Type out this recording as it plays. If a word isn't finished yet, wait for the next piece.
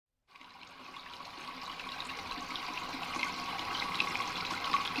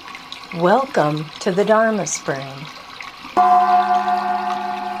Welcome to the Dharma Spring.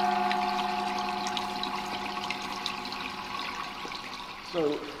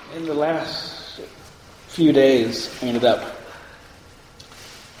 So, in the last few days, I ended up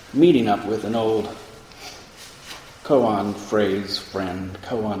meeting up with an old koan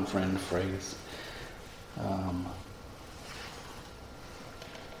friend phrase,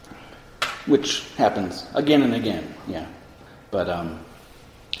 which happens again and again, yeah. But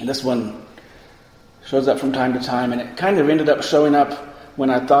and this one shows up from time to time, and it kind of ended up showing up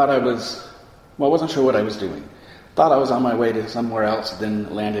when I thought I wasn't sure what I was doing. Thought I was on my way to somewhere else,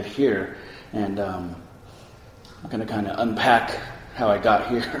 then landed here, and I'm going to kind of unpack how I got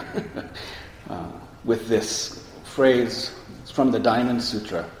here with this phrase. It's from the Diamond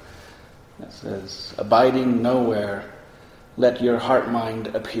Sutra. It says, "Abiding nowhere, let your heart-mind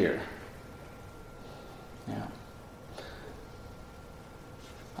appear." Yeah.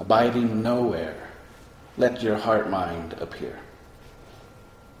 Abiding nowhere, let your heart-mind appear.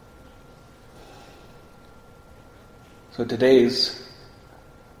 So today's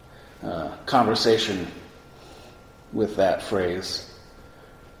conversation with that phrase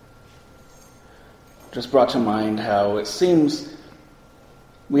just brought to mind how it seems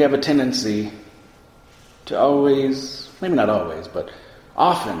we have a tendency to always, maybe not always, but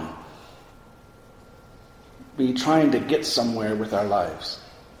often be trying to get somewhere with our lives,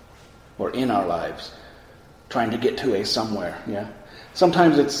 or in our lives, trying to get to a somewhere, yeah?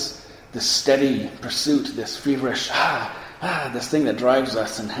 Sometimes it's this steady pursuit, this feverish, this thing that drives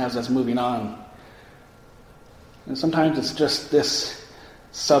us and has us moving on. And sometimes it's just this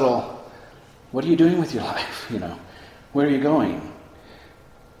subtle, what are you doing with your life, Where are you going?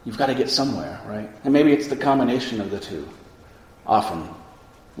 You've got to get somewhere, right? And maybe it's the combination of the two. Often,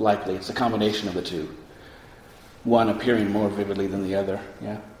 likely, it's a combination of the two. One appearing more vividly than the other,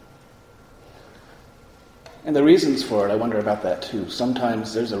 yeah? And the reasons for it, I wonder about that too.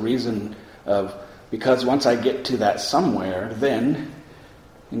 Sometimes there's a reason because once I get to that somewhere, then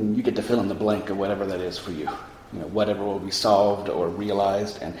and you get to fill in the blank of whatever that is for you. Whatever will be solved or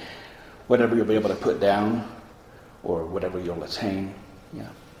realized, and whatever you'll be able to put down, or whatever you'll attain. Yeah.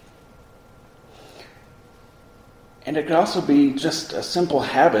 And it could also be just a simple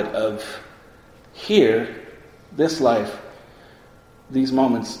habit of here, this life, these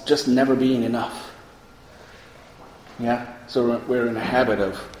moments just never being enough. Yeah? So we're in a habit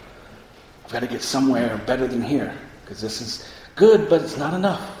of, I've got to get somewhere better than here, because this is good, but it's not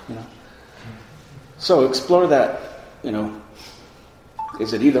enough, So explore that,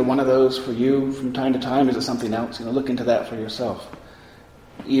 Is it either one of those for you from time to time? Is it something else? Look into that for yourself.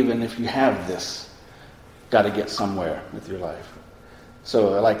 Even if you have this, got to get somewhere with your life.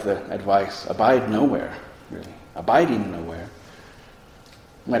 So I like the advice, abide nowhere, really. Abiding nowhere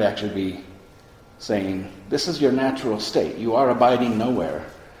might actually be saying, this is your natural state. You are abiding nowhere.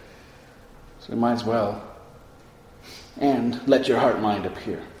 So you might as well. And let your heart-mind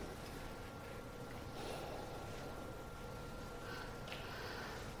appear.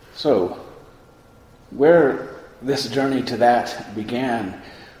 So, where this journey to that began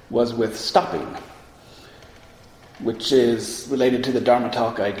was with stopping, which is related to the Dharma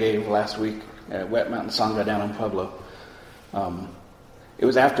talk I gave last week at Wet Mountain Sangha down in Pueblo. It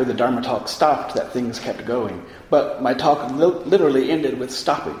was after the Dharma talk stopped that things kept going. But my talk literally ended with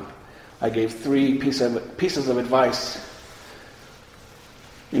stopping. I gave 3 pieces of advice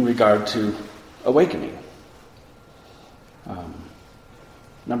in regard to awakening.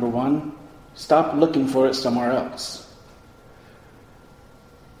 Number 1, stop looking for it somewhere else.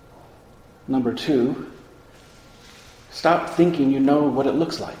 Number 2, stop thinking you know what it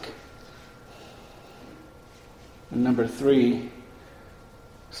looks like. And number 3,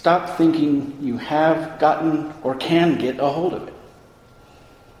 stop thinking you have gotten or can get a hold of it.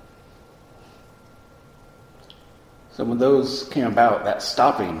 So when those came about, that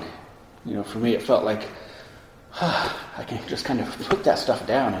stopping, for me it felt like, I can just kind of put that stuff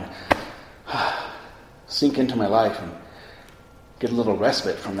down and sink into my life and get a little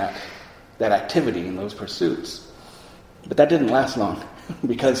respite from that activity and those pursuits. But that didn't last long,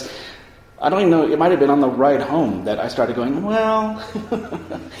 because I don't even know, it might have been on the ride home that I started going, well,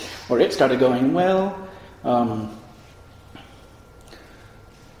 or it started going, well.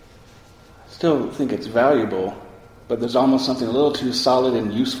 Still think it's valuable, but there's almost something a little too solid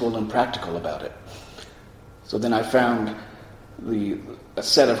and useful and practical about it. So then I found a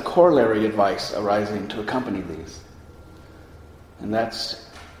set of corollary advice arising to accompany these. And that's,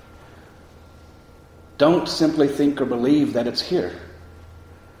 don't simply think or believe that it's here.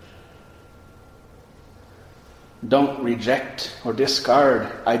 Don't reject or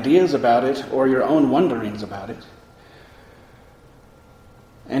discard ideas about it or your own wonderings about it.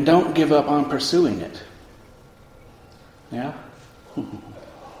 And don't give up on pursuing it. Yeah?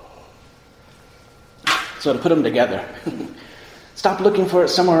 So to put them together, stop looking for it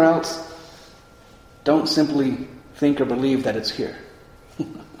somewhere else. Don't simply think or believe that it's here.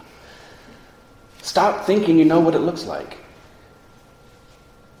 Stop thinking you know what it looks like.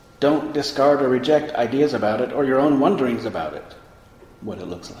 Don't discard or reject ideas about it or your own wonderings about it, what it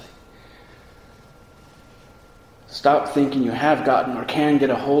looks like. Stop thinking you have gotten or can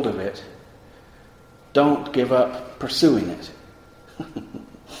get a hold of it. Don't give up pursuing it.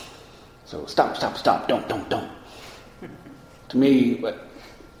 So stop, don't. To me,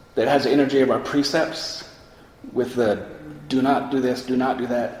 that has the energy of our precepts with the do not do this, do not do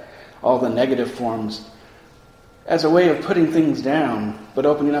that, all the negative forms, as a way of putting things down, but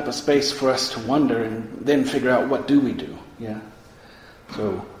opening up a space for us to wonder and then figure out what do we do. Yeah.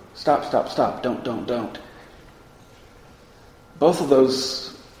 So stop, don't. Both of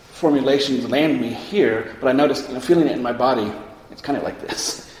those formulations land me here, but I noticed, feeling it in my body, it's kind of like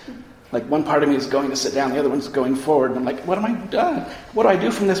this. Like one part of me is going to sit down, the other one's going forward, and I'm like, what am I doing? What do I do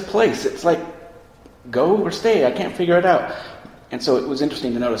from this place? It's like, go or stay, I can't figure it out. And so it was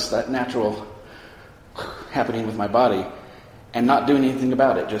interesting to notice that natural happening with my body and not doing anything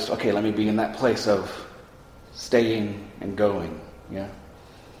about it. Just, okay, let me be in that place of staying and going, yeah?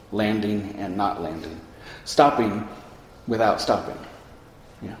 Landing and not landing. Stopping without stopping,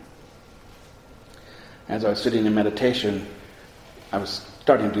 yeah? As I was sitting in meditation, I was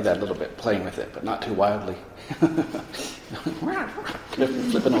starting to do that a little bit, playing with it, but not too wildly.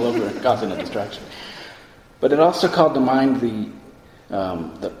 Flipping all over and causing a distraction. But it also called to mind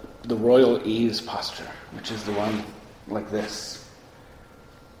the royal ease posture, which is the one like this.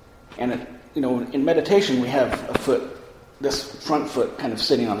 And in meditation we have a foot, this front foot kind of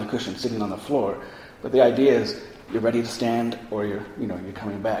sitting on the cushion, sitting on the floor. But the idea is you're ready to stand or you're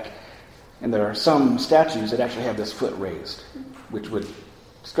coming back. And there are some statues that actually have this foot raised, which would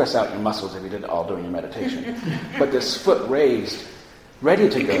stress out your muscles if you did it all during your meditation. But this foot raised, ready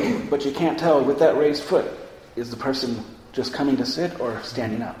to go, but you can't tell with that raised foot, is the person just coming to sit or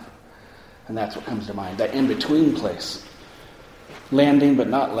standing up? And that's what comes to mind, that in-between place. Landing but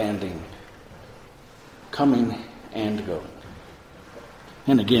not landing. Coming and going.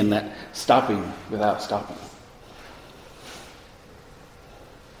 And again, that stopping without stopping.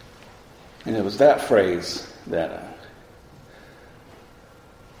 And it was that phrase that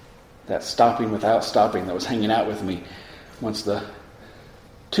stopping without stopping that was hanging out with me once the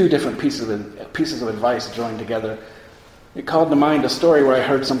two different pieces of advice joined together. It called to mind a story where I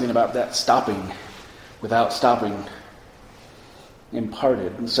heard something about that stopping without stopping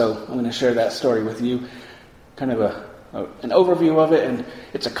imparted. And so I'm going to share that story with you, kind of an overview of it. And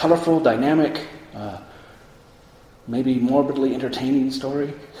it's a colorful, dynamic, maybe morbidly entertaining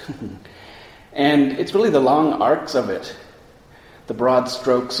story. And it's really the long arcs of it, the broad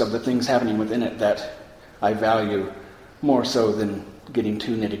strokes of the things happening within it that I value more so than getting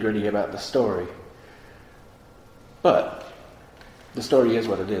too nitty-gritty about the story. But the story is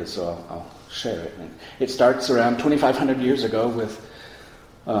what it is, so I'll share it. It starts around 2,500 years ago with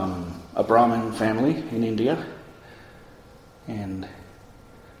a Brahmin family in India, and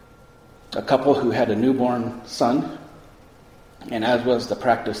a couple who had a newborn son, and as was the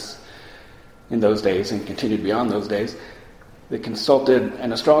practice in those days and continued beyond those days, they consulted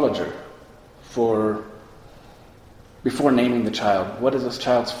an astrologer before naming the child. What is this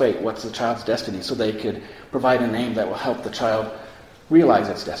child's fate? What's the child's destiny? So they could provide a name that will help the child realize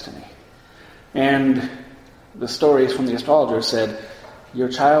its destiny. And the stories from the astrologer said, your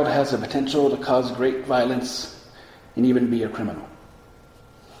child has the potential to cause great violence and even be a criminal.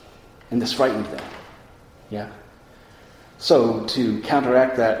 And this frightened them. Yeah. So to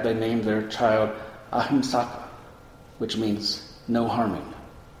counteract that, they named their child Ahimsaka, which means no harming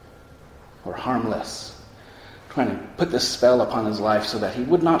or harmless. Trying to put this spell upon his life so that he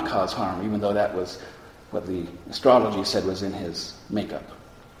would not cause harm, even though that was what the astrology said was in his makeup.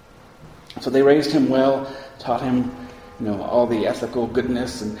 So they raised him well, taught him, all the ethical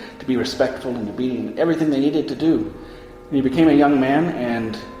goodness and to be respectful and to be everything they needed to do. And he became a young man,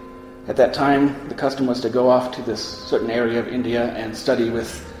 and at that time the custom was to go off to this certain area of India and study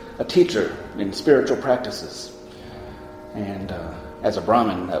with a teacher in spiritual practices. And as a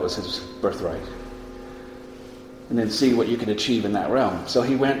Brahmin, that was his birthright. And then see what you could achieve in that realm. So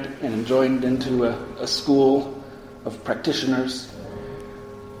he went and joined into a school of practitioners,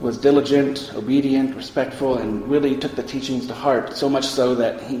 was diligent, obedient, respectful, and really took the teachings to heart, so much so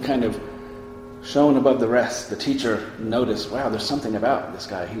that he kind of shone above the rest. The teacher noticed, wow, there's something about this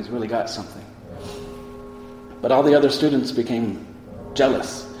guy. He's really got something. But all the other students became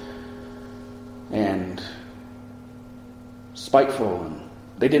jealous and spiteful, and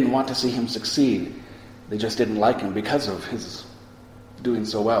they didn't want to see him succeed. They just didn't like him because of his doing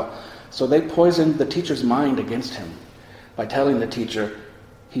so well. So they poisoned the teacher's mind against him by telling the teacher,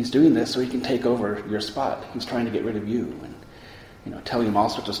 he's doing this so he can take over your spot. He's trying to get rid of you. And, telling him all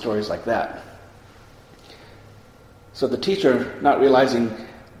sorts of stories like that. So the teacher, not realizing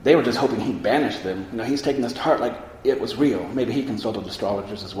they were just hoping he'd banish them, he's taking this to heart like it was real. Maybe he consulted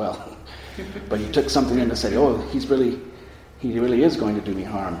astrologers as well. But he took something in to say, he really is going to do me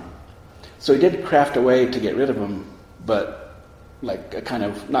harm. So he did craft a way to get rid of him, but like a kind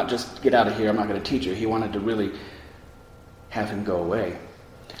of, not just get out of here, I'm not going to teach you. He wanted to really have him go away.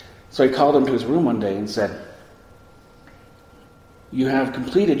 So he called him to his room one day and said, you have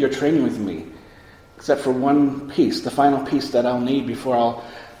completed your training with me, except for one piece, the final piece that I'll need before I'll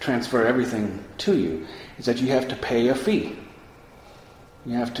transfer everything to you, is that you have to pay a fee.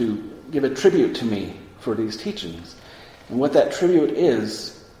 You have to give a tribute to me for these teachings. And what that tribute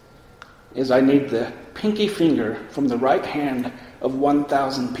is I need the pinky finger from the right hand of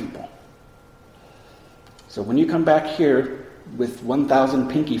 1,000 people. So when you come back here with 1,000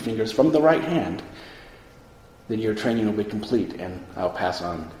 pinky fingers from the right hand, then your training will be complete and I'll pass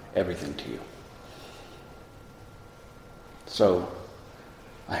on everything to you. So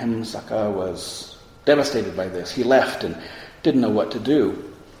Ahimsaka was devastated by this. He left and didn't know what to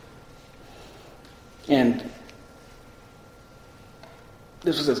do. And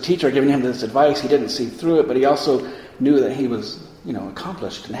this was his teacher giving him this advice. He didn't see through it, but he also knew that he was,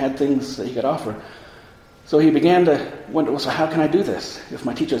 accomplished and had things that he could offer. So he began to wonder, so how can I do this if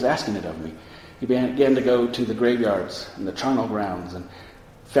my teacher's asking it of me? He began to go to the graveyards and the charnel grounds and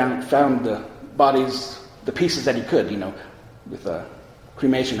found the bodies, the pieces that he could, with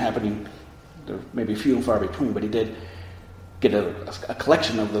cremation happening. There may be few and far between, but he did get a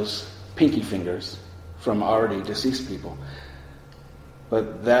collection of those pinky fingers from already deceased people.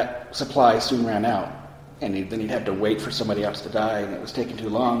 But that supply soon ran out, and then he'd have to wait for somebody else to die, and it was taking too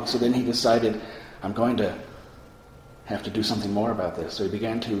long. So then he decided, I'm going to have to do something more about this. So he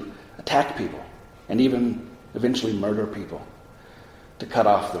began to attack people, and even eventually murder people, to cut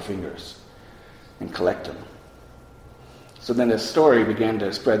off their fingers and collect them. So then this story began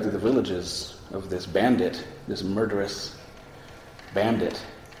to spread through the villages of this bandit, this murderous bandit,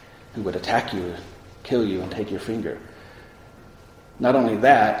 who would attack you, kill you, and take your finger. Not only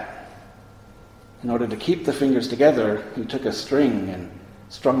that, in order to keep the fingers together, he took a string and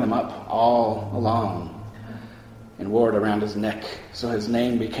strung them up all along and wore it around his neck. So his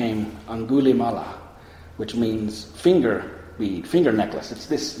name became Angulimala, which means finger bead, finger necklace. It's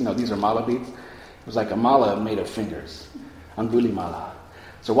this, these are mala beads. It was like a mala made of fingers. Angulimala.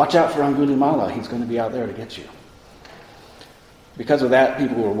 So watch out for Angulimala. He's going to be out there to get you. Because of that,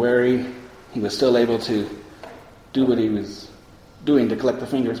 people were wary. He was still able to do what he was doing to collect the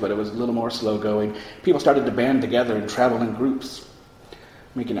fingers, but it was a little more slow going. People started to band together and travel in groups,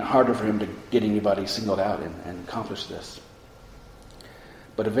 making it harder for him to get anybody singled out and accomplish this.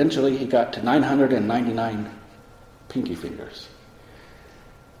 But eventually he got to 999 pinky fingers.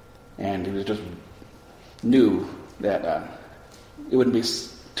 And he was just knew that it wouldn't be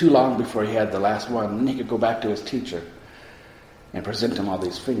too long before he had the last one. And then he could go back to his teacher and present him all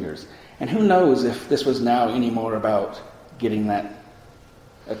these fingers. And who knows if this was now any more about getting that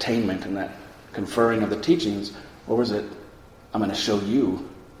attainment and that conferring of the teachings, or was it, I'm going to show you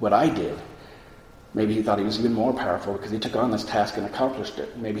what I did? Maybe he thought he was even more powerful because he took on this task and accomplished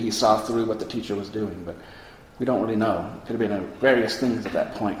it. Maybe he saw through what the teacher was doing, but we don't really know. It could have been various things at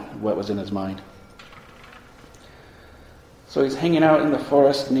that point, what was in his mind. So he's hanging out in the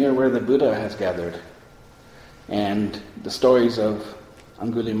forest near where the Buddha has gathered, and the stories of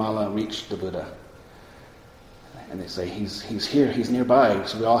Angulimala reached the Buddha. And they say, he's here, he's nearby,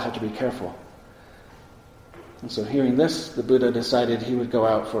 so we all have to be careful. And so hearing this, the Buddha decided he would go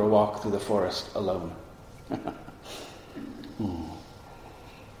out for a walk through the forest alone.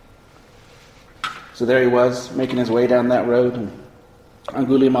 So there he was, making his way down that road, and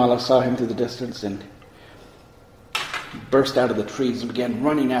Angulimala saw him through the distance and burst out of the trees and began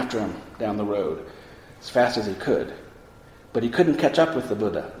running after him down the road as fast as he could. But he couldn't catch up with the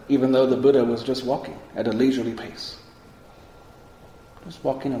Buddha, even though the Buddha was just walking at a leisurely pace. Just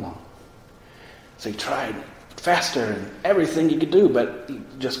walking along. So he tried faster and everything he could do, but he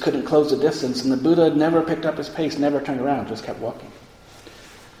just couldn't close the distance, and the Buddha never picked up his pace, never turned around, just kept walking.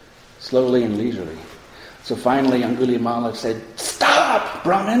 Slowly and leisurely. So finally Angulimala said, "Stop,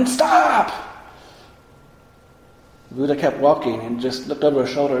 Brahmin, stop!" The Buddha kept walking and just looked over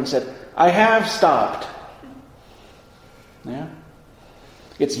his shoulder and said, I have stopped. Yeah?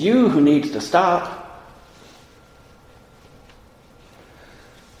 It's you who needs to stop.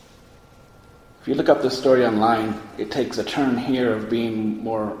 If you look up this story online, it takes a turn here of being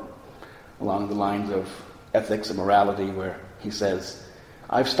more along the lines of ethics and morality, where he says,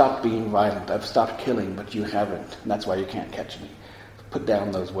 I've stopped being violent, I've stopped killing, but you haven't, and that's why you can't catch me. Put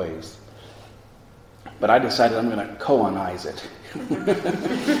down those ways. But I decided I'm going to koanize it.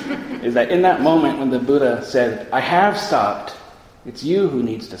 Is that in that moment when the Buddha said, I have stopped, it's you who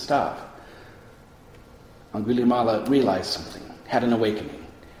needs to stop, Angulimala realized something, had an awakening.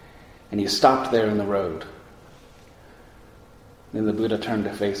 And he stopped there in the road. Then the Buddha turned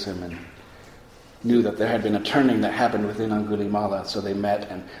to face him and knew that there had been a turning that happened within Angulimala. So they met,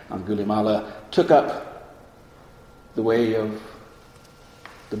 and Angulimala took up the way of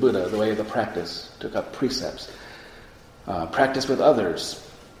the Buddha, the way of the practice, took up precepts, practiced with others.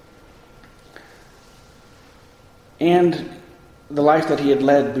 And the life that he had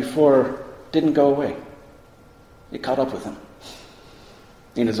led before didn't go away. It caught up with him.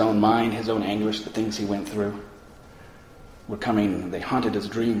 In his own mind, his own anguish, the things he went through were coming, they haunted his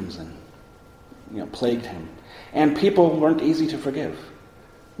dreams and plagued him. And people weren't easy to forgive.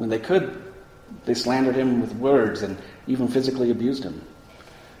 When they could, they slandered him with words and even physically abused him.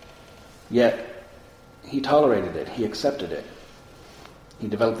 Yet, he tolerated it, he accepted it. He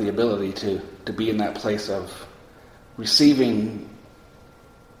developed the ability to be in that place of receiving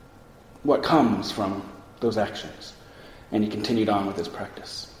what comes from those actions. And he continued on with his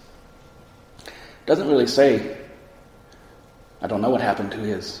practice. Doesn't really say, I don't know what happened to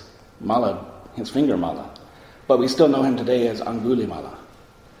his mala, his finger mala, but we still know him today as Angulimala.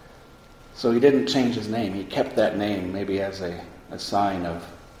 So he didn't change his name. He kept that name maybe as a sign of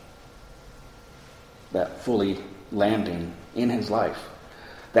that fully landing in his life.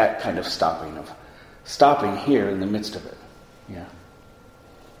 That kind of stopping here in the midst of it. Yeah.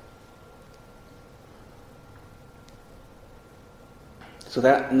 So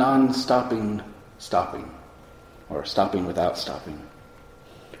that non-stopping stopping, or stopping without stopping.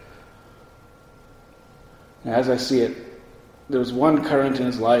 Now, as I see it, there was one current in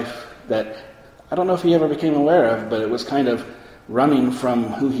his life that I don't know if he ever became aware of, but it was kind of running from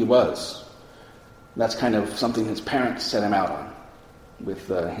who he was. That's kind of something his parents set him out on, with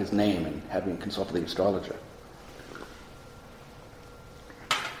his name and having consulted the astrologer.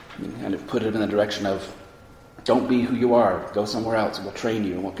 And it put it in the direction of, don't be who you are. Go somewhere else. We'll train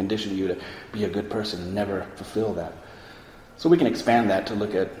you and we'll condition you to be a good person and never fulfill that. So we can expand that to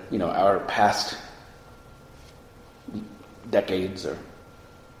look at, our past decades, or,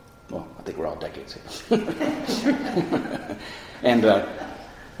 well, I think we're all decades here. And,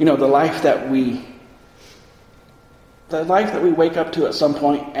 the life that we wake up to at some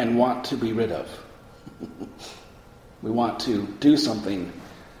point and want to be rid of. We want to do something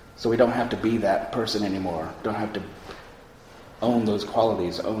so we don't have to be that person anymore. Don't have to own those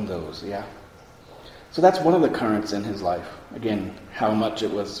qualities, own those, yeah. So that's one of the currents in his life. Again, how much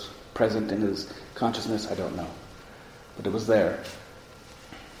it was present in his consciousness, I don't know. But it was there.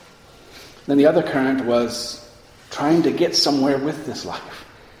 Then the other current was trying to get somewhere with this life.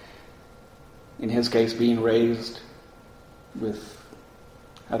 In his case, being raised with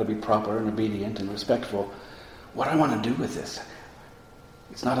how to be proper and obedient and respectful. What do I want to do with this?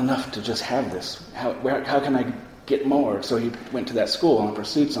 It's not enough to just have this. How can I get more? So he went to that school and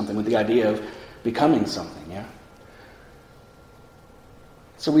pursued something with the idea of becoming something, yeah?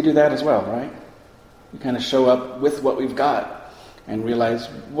 So we do that as well, right? We kind of show up with what we've got and realize,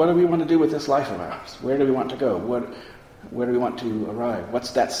 what do we want to do with this life of ours? Where do we want to go? Where do we want to arrive?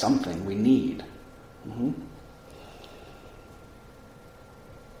 What's that something we need? Mm-hmm.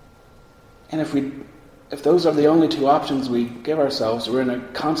 And if those are the only two options we give ourselves, we're in a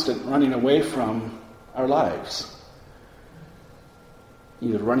constant running away from our lives.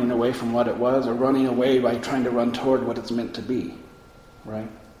 Either running away from what it was or running away by trying to run toward what it's meant to be. Right?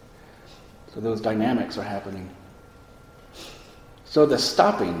 So those dynamics are happening. So the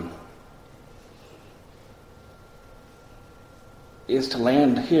stopping is to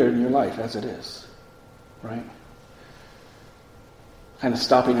land here in your life as it is. Right? Kind of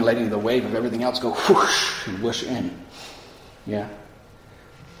stopping and letting the wave of everything else go whoosh and whoosh in. Yeah.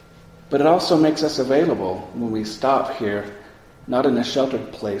 But it also makes us available when we stop here, not in a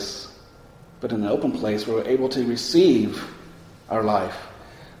sheltered place, but in an open place where we're able to receive our life.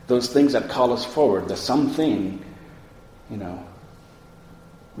 Those things that call us forward, the something,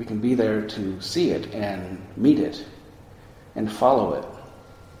 we can be there to see it and meet it and follow it.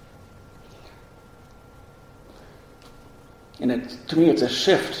 And to me, it's a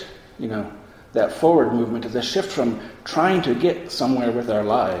shift, that forward movement is a shift from trying to get somewhere with our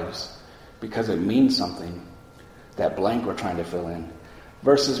lives because it means something, that blank we're trying to fill in,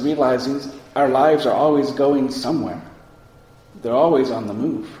 versus realizing our lives are always going somewhere. They're always on the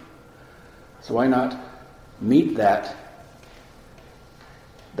move. So why not meet that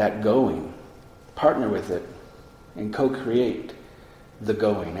going, partner with it, and co-create the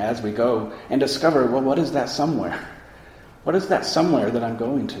going as we go, and discover, well, what is that somewhere? What is that somewhere that I'm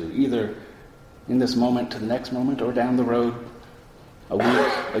going to, either in this moment to the next moment or down the road, a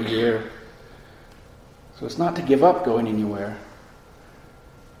week, a year? So it's not to give up going anywhere,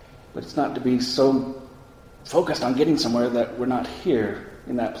 but it's not to be so focused on getting somewhere that we're not here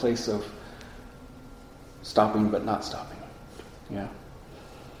in that place of stopping but not stopping. Yeah.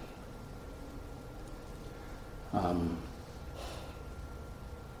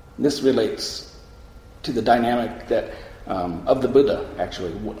 This relates to the dynamic that of the Buddha,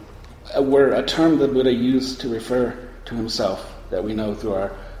 actually, where a term the Buddha used to refer to himself that we know through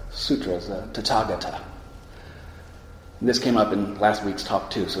our sutras, Tathagata. And this came up in last week's talk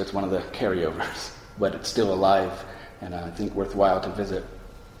too, so it's one of the carryovers, but it's still alive and I think worthwhile to visit.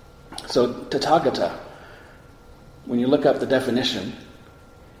 So Tathagata, when you look up the definition,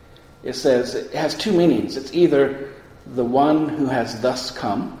 it says it has two meanings. It's either the one who has thus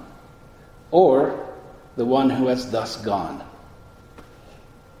come or the one who has thus gone.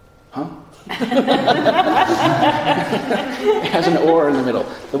 Huh? It has an or in the middle.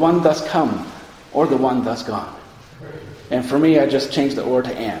 The one thus come or the one thus gone. And for me, I just changed the or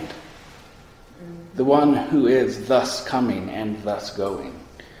to and. The one who is thus coming and thus going.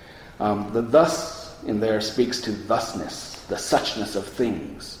 The thus in there speaks to thusness, the suchness of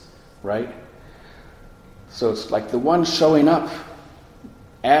things, right? So it's like the one showing up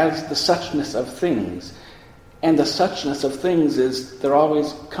as the suchness of things. And the suchness of things is they're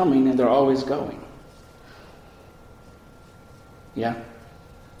always coming and they're always going. Yeah?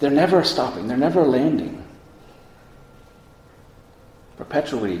 They're never stopping. They're never landing.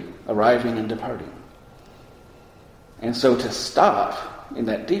 Perpetually arriving and departing. And so to stop, in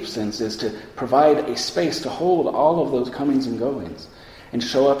that deep sense, is to provide a space to hold all of those comings and goings and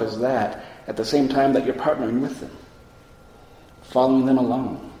show up as that at the same time that you're partnering with them, following them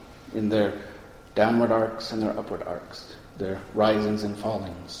along in their downward arcs and their upward arcs, their risings and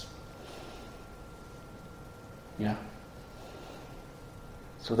fallings. Yeah?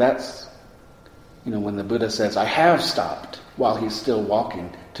 So that's, when the Buddha says, I have stopped while he's still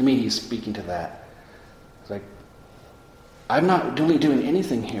walking, to me he's speaking to that. It's like, I'm not really doing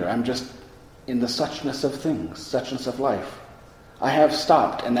anything here. I'm just in the suchness of things, suchness of life. I have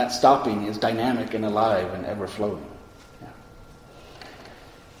stopped, and that stopping is dynamic and alive and ever-flowing.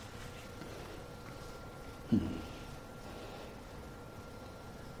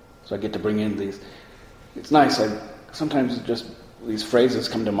 So I get to bring in these. It's nice. Sometimes just these phrases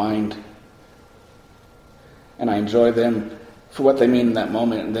come to mind, and I enjoy them for what they mean in that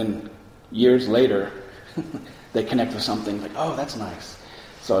moment. And then years later, they connect with something like, "Oh, that's nice."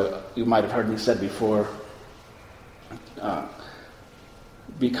 So you might have heard me said before,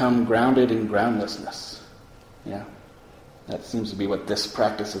 "Become grounded in groundlessness." Yeah, that seems to be what this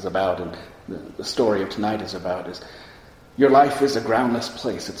practice is about, and the story of tonight is about. Is your life is a groundless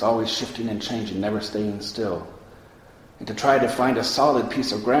place. It's always shifting and changing, never staying still. And to try to find a solid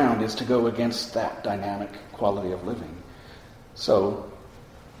piece of ground is to go against that dynamic quality of living. So,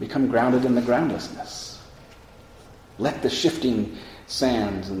 become grounded in the groundlessness. Let the shifting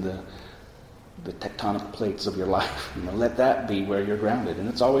sands and the tectonic plates of your life, let that be where you're grounded. And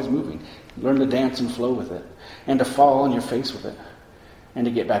it's always moving. Learn to dance and flow with it. And to fall on your face with it. And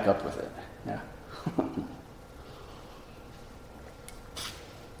to get back up with it. Yeah.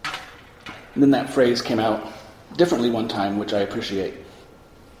 And then that phrase came out differently one time, which I appreciate.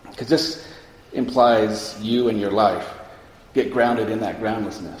 Because this implies you and your life get grounded in that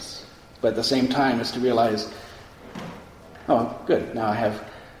groundlessness. But at the same time, it's to realize, oh, good, now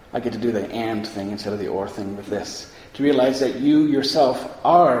I get to do the and thing instead of the or thing with this. To realize that you yourself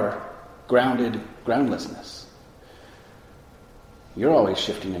are grounded groundlessness. You're always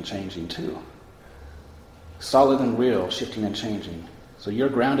shifting and changing too. Solid and real, shifting and changing. So you're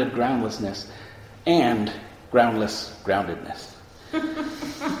grounded groundlessness and groundless groundedness.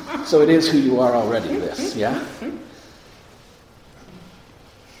 So it is who you are already, this, yeah?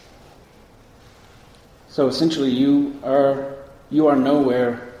 So essentially you are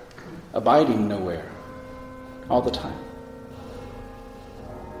nowhere, abiding nowhere, all the time.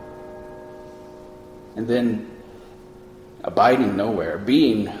 And then abiding nowhere,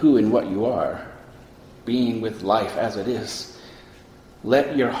 being who and what you are, being with life as it is,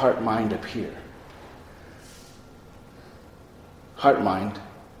 Let your heart-mind appear. Heart-mind,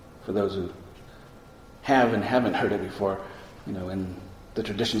 for those who have and haven't heard it before, in the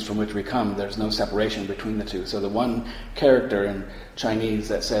traditions from which we come, there's no separation between the two. So the one character in Chinese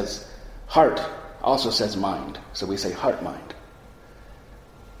that says heart also says mind. So we say heart-mind.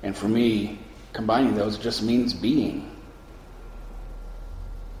 And for me, combining those just means being.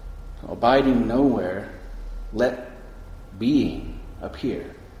 So abiding nowhere, let being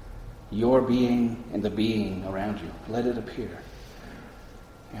appear. Your being and the being around you. Let it appear.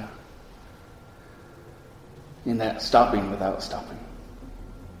 Yeah. In that stopping without stopping.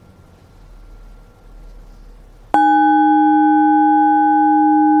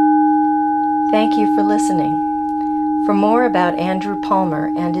 Thank you for listening. For more about Andrew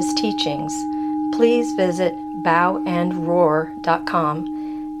Palmer and his teachings, please visit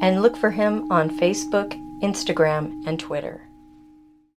bowandroar.com and look for him on Facebook, Instagram, and Twitter.